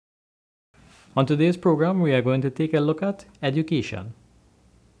On today's program, we are going to take a look at education.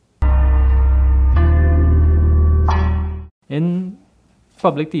 In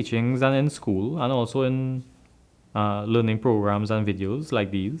public teachings and in school, and also in learning programs and videos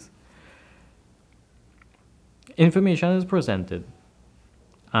like these, information is presented.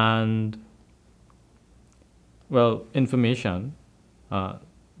 And, well, information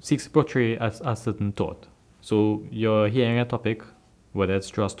seeks to portray a certain thought. So you're hearing a topic, whether it's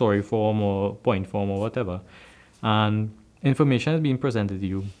through a story form or point form or whatever, and information is being presented to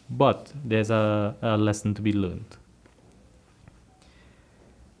you, but there's a lesson to be learned.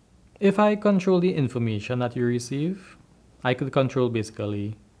 If I control the information that you receive, I could control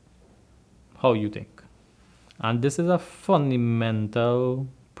basically how you think. And this is a fundamental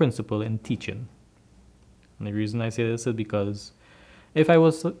principle in teaching. And the reason I say this is because if I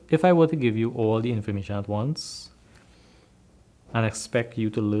were to give you all the information at once and expect you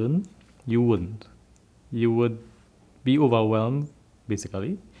to learn, you wouldn't. You would be overwhelmed,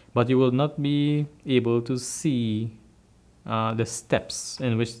 basically, but you will not be able to see the steps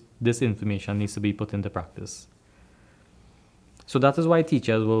in which this information needs to be put into practice. So that is why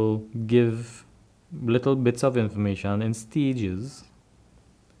teachers will give little bits of information in stages,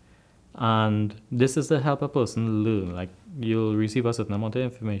 and this is to help a person learn. Like, you'll receive a certain amount of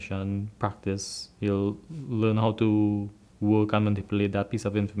information, practice, you'll learn how to work and manipulate that piece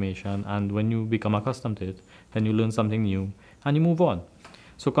of information, and when you become accustomed to it, then you learn something new and you move on.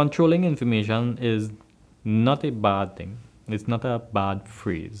 So controlling information is not a bad thing. It's not a bad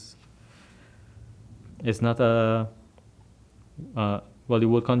phrase. It's not a well, the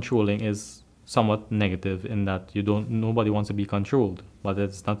word controlling is somewhat negative in that nobody wants to be controlled, but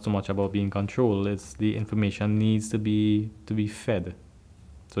it's not so much about being controlled. It's the information needs to be fed.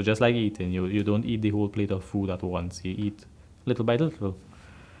 So just like eating, you don't eat the whole plate of food at once. You eat little by little.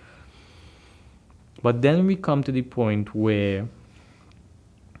 But then we come to the point where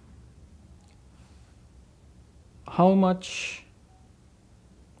how much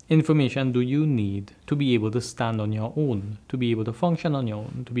information do you need to be able to stand on your own, to be able to function on your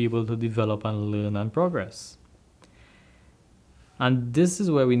own, to be able to develop and learn and progress? And this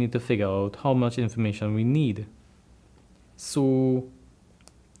is where we need to figure out how much information we need. So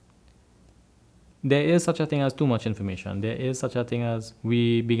there is such a thing as too much information. There is such a thing as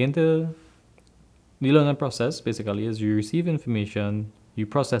the learning process basically is you receive information, you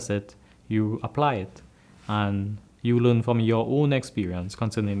process it, you apply it, and you learn from your own experience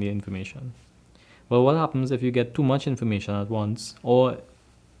concerning the information. Well, what happens if you get too much information at once, or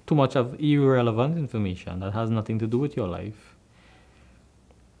too much of irrelevant information that has nothing to do with your life?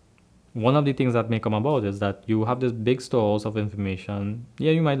 One of the things that may come about is that you have this big stores of information.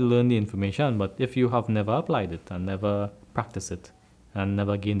 Yeah, you might learn the information, but if you have never applied it and never practiced it and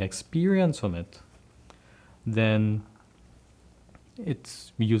never gained experience from it, then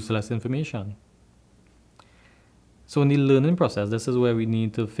it's useless information. So in the learning process, this is where we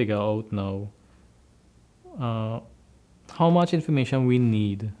need to figure out now how much information we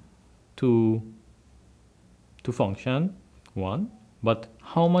need to function, one, but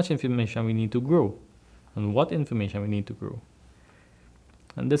how much information we need to grow and what information we need to grow.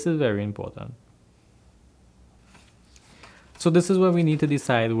 And this is very important. So this is where we need to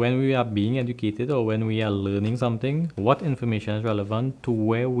decide when we are being educated or when we are learning something, what information is relevant to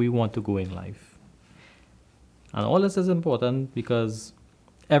where we want to go in life. And all this is important because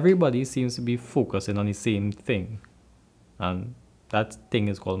everybody seems to be focusing on the same thing. And that thing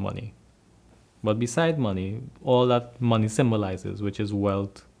is called money. But beside money, all that money symbolizes, which is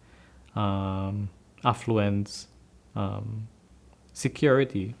wealth, affluence,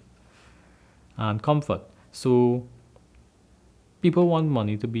 security, and comfort. So people want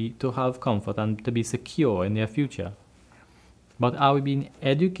money to have comfort and to be secure in their future. But are we being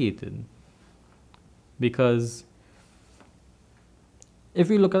educated? Because if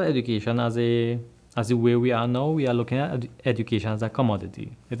we look at education as the way we are now, we are looking at education as a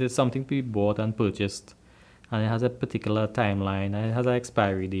commodity. It is something to be bought and purchased, and it has a particular timeline, and it has an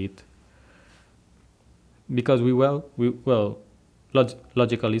expiry date. Because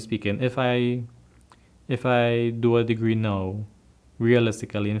logically speaking, if I do a degree now,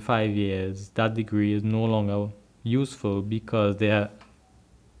 realistically in 5 years, that degree is no longer useful because there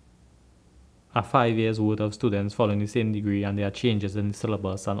are 5 years worth of students following the same degree, and there are changes in the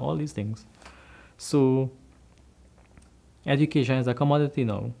syllabus and all these things. So education is a commodity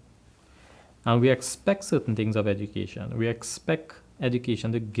now, and we expect certain things of education. We expect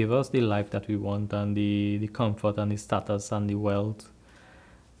education to give us the life that we want, and the comfort and the status and the wealth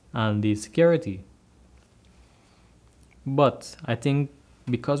and the security. But I think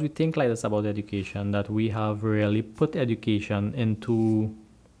because we think like this about education, that we have really put education into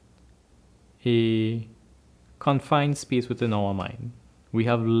a confined space within our mind. We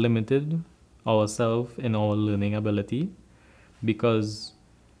have limited ourselves in our learning ability because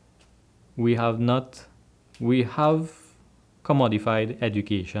we have commodified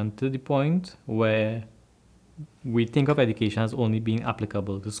education to the point where we think of education as only being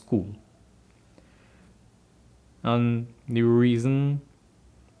applicable to school. And the reason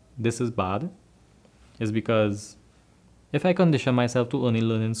this is bad is because if I condition myself to only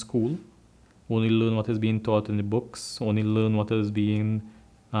learn in school, only learn what is being taught in the books, only learn what is being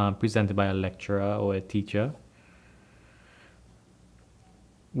presented by a lecturer or a teacher,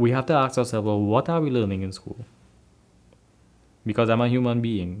 we have to ask ourselves, well, what are we learning in school? Because I'm a human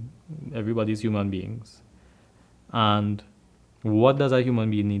being. Everybody's human beings. And what does a human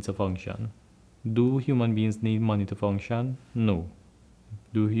being need to function? Do human beings need money to function? No.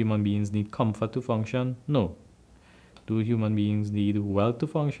 Do human beings need comfort to function? No. Do human beings need wealth to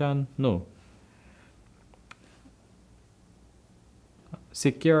function? No.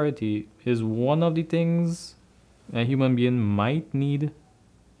 Security is one of the things a human being might need,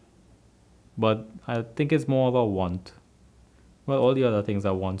 but I think it's more of a want. Well, all the other things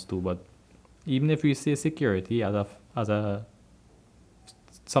are wants too, but even if we say security as a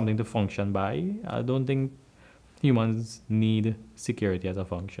something to function by, I don't think humans need security as a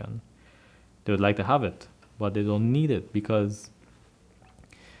function. They would like to have it, but they don't need it because,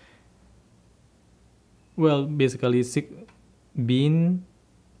 well, basically being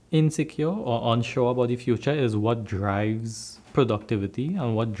insecure or unsure about the future is what drives productivity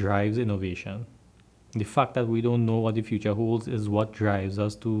and what drives innovation. The fact that we don't know what the future holds is what drives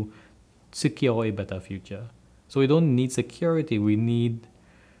us to secure a better future. So we don't need security, we need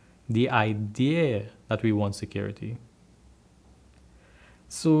the idea that we want security.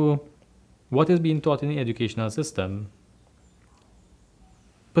 So what is being taught in the educational system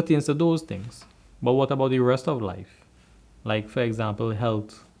pertains to those things. But what about the rest of life? Like, for example,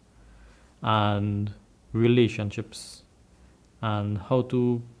 health and relationships and how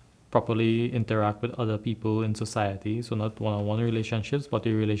to properly interact with other people in society. So not one-on-one relationships, but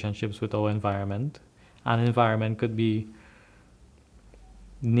the relationships with our environment. And environment could be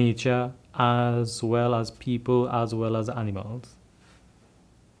nature as well as people as well as animals.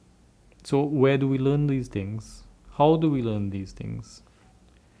 So where do we learn these things? How do we learn these things?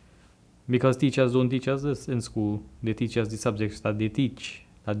 Because teachers don't teach us this in school. They teach us the subjects that they teach,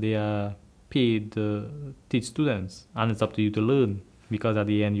 that they are paid to teach students. And it's up to you to learn, because at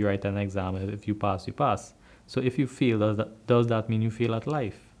the end you write an exam. If you pass, you pass. So if you fail, does that mean you fail at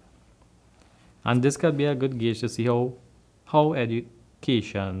life? And this could be a good gauge to see how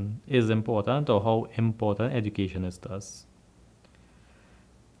education is important, or how important education is to us.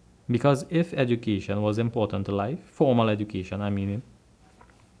 Because if education was important to life, formal education, I mean,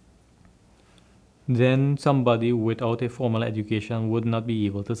 then somebody without a formal education would not be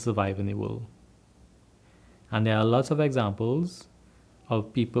able to survive in the world. And there are lots of examples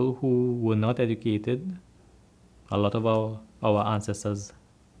of people who were not educated. A lot of our ancestors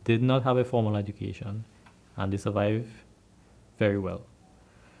did not have a formal education, and they survived very well.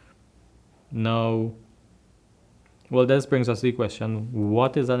 Now, well, this brings us to the question,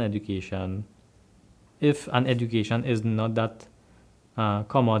 what is an education? If an education is not that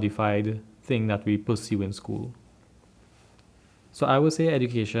commodified thing that we pursue in school. So I would say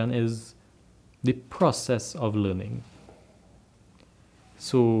education is the process of learning.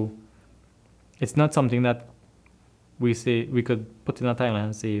 So it's not something that we say we could put in a timeline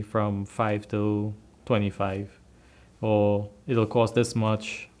and say from 5 to 25, or it'll cost this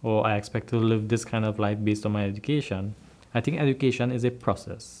much, or I expect to live this kind of life based on my education. I think education is a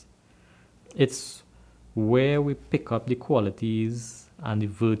process. It's where we pick up the qualities and the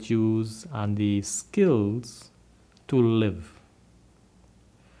virtues and the skills to live.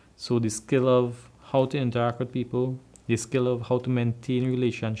 So the skill of how to interact with people, the skill of how to maintain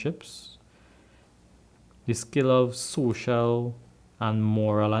relationships, the skill of social and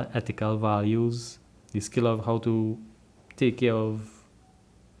moral and ethical values, the skill of how to take care of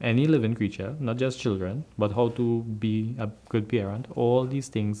any living creature, not just children, but how to be a good parent. All these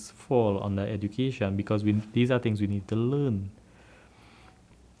things fall under education because these are things we need to learn.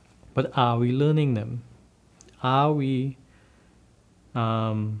 But are we learning them? Are we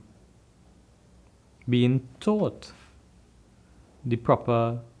being taught the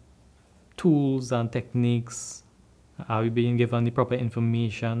proper tools and techniques? Are we being given the proper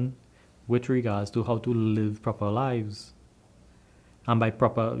information with regards to how to live proper lives? And by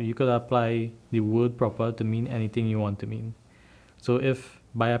proper, you could apply the word proper to mean anything you want to mean. So if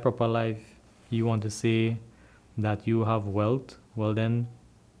by a proper life you want to say that you have wealth, well then,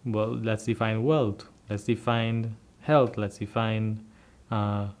 let's define wealth. Let's define health. Let's define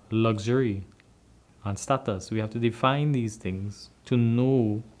luxury and status. We have to define these things to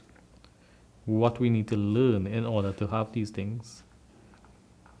know what we need to learn in order to have these things.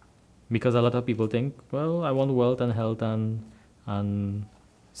 Because a lot of people think, well, I want wealth and health and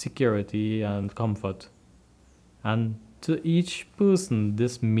security and comfort. And to each person,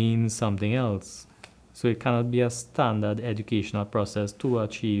 this means something else. So it cannot be a standard educational process to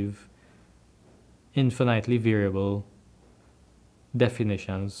achieve infinitely variable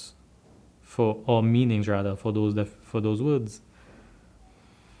definitions for, or meanings rather, for those words.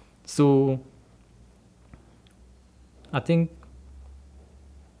 So I think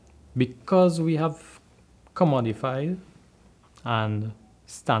because we have commodified and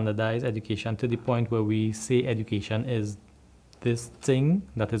standardized education to the point where we say education is this thing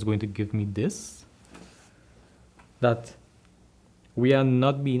that is going to give me this, that we are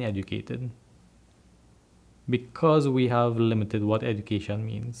not being educated because we have limited what education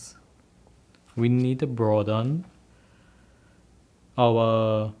means. We need to broaden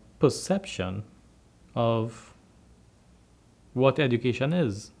our perception of what education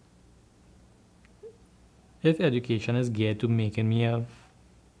is. If education is geared to making me a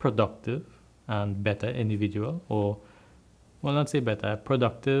productive and better individual, or, well, not say better,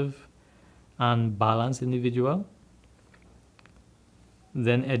 productive and balanced individual,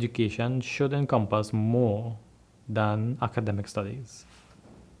 then education should encompass more than academic studies.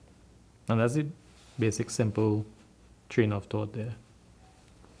 And that's the basic, simple train of thought there.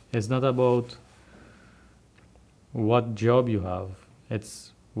 It's not about what job you have,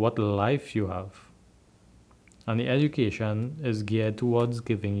 it's what life you have. And the education is geared towards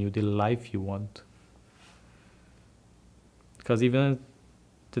giving you the life you want. Because even in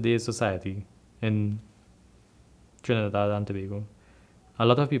today's society, in Trinidad and Tobago, a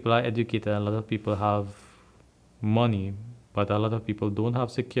lot of people are educated, a lot of people have money, but a lot of people don't have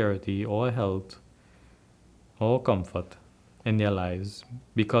security or health or comfort in their lives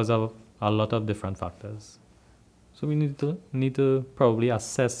because of a lot of different factors. So we need to probably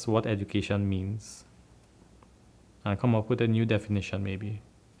assess what education means and come up with a new definition maybe.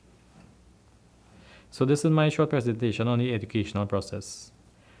 So this is my short presentation on the educational process.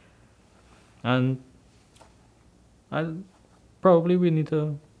 And probably we need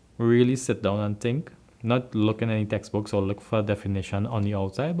to really sit down and think, not look in any textbooks or look for a definition on the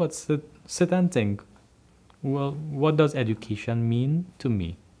outside, but sit and think, well, what does education mean to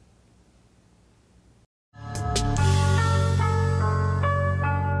me?